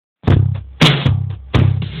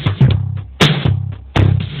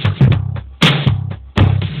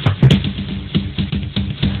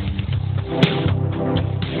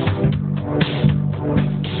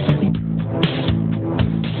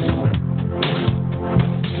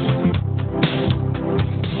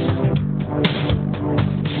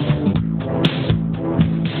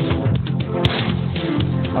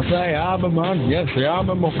I'm a man, yes, I'm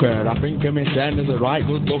a mucker. I think of me standing as a right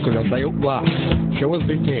good looker. I say up black, show us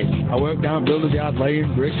vintage. I work down building yard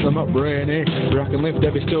laying bricks, I'm not brainy. But I can lift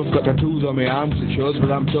heavy stuff, got tattoos on my arms. It shows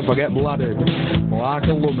that I'm tough, I get blooded like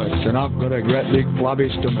a lummox, and I've got a great big flabby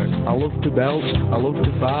stomach. I love to belt, I love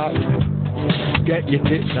to fart. Get your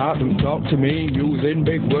tits out and talk to me using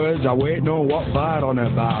big words. I wait no what bar on a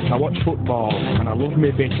bar. I watch football and I love me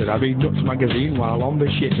bitter. I read Nuts magazine while on the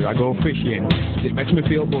shitter. I go fishing, it makes me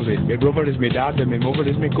feel buzzy. My brother is my dad and my mother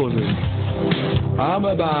is my cousin. I'm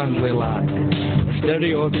a Barnsley lad, a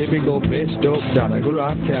stereotypical pissed up dad. A good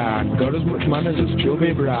I can, got as much manners as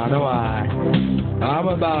Chubby Brown. Oh I'm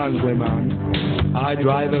a Barnsley man, I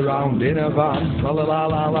drive around in a van. La la la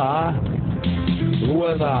la la. Who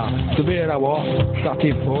was that? Severe I walk, sat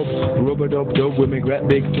in pub, rubber-dub-dub with me great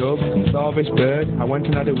big tub. Saw this bird, I went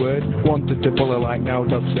and had a word, wanted to pull her like now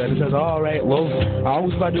upstairs. I says, alright love,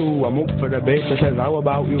 how's I do? I'm up for a bit. I says, how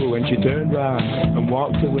about you? And she turned round and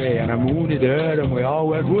walked away, and I mooned her and we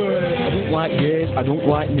all went, word. I don't like gays, I don't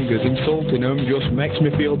like niggers, insulting them just makes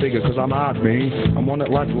me feel bigger, cause I'm hard me, I'm one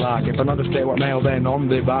that lads like. If I not a stay what nail then on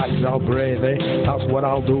the backs I'll brave it, that's what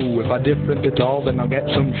I'll do. If I different at all then I'll get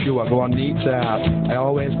some shoe, I go on neat out. I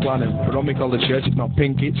always plan it, but when we call the church, it's not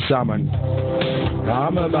pink, it's salmon.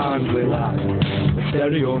 I'm a Barnsley lad, a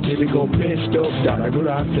stereotypical pissed up dad. A good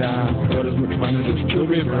half time, got as much money as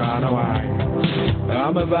Chubby Brown. Oh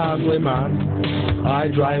I'm a Barnsley man, I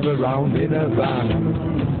drive around in a van.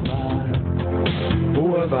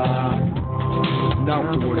 Who have I?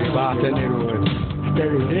 Not to worry about any road.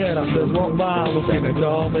 Steady there, I says, what bar looking at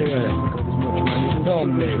all there?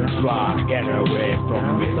 Don't make try, get away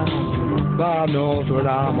from me. Bar knows what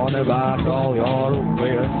I'm on about, all you're up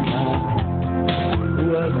with.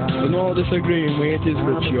 There's no disagreeing with his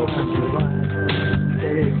rich up.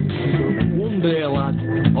 One day, lad,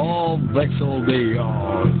 all vex'll be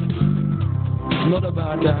yours. It's not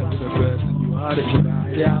about that to the person you are, it's about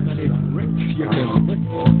how many bricks you can lick.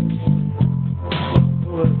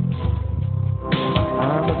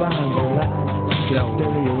 I'm a band.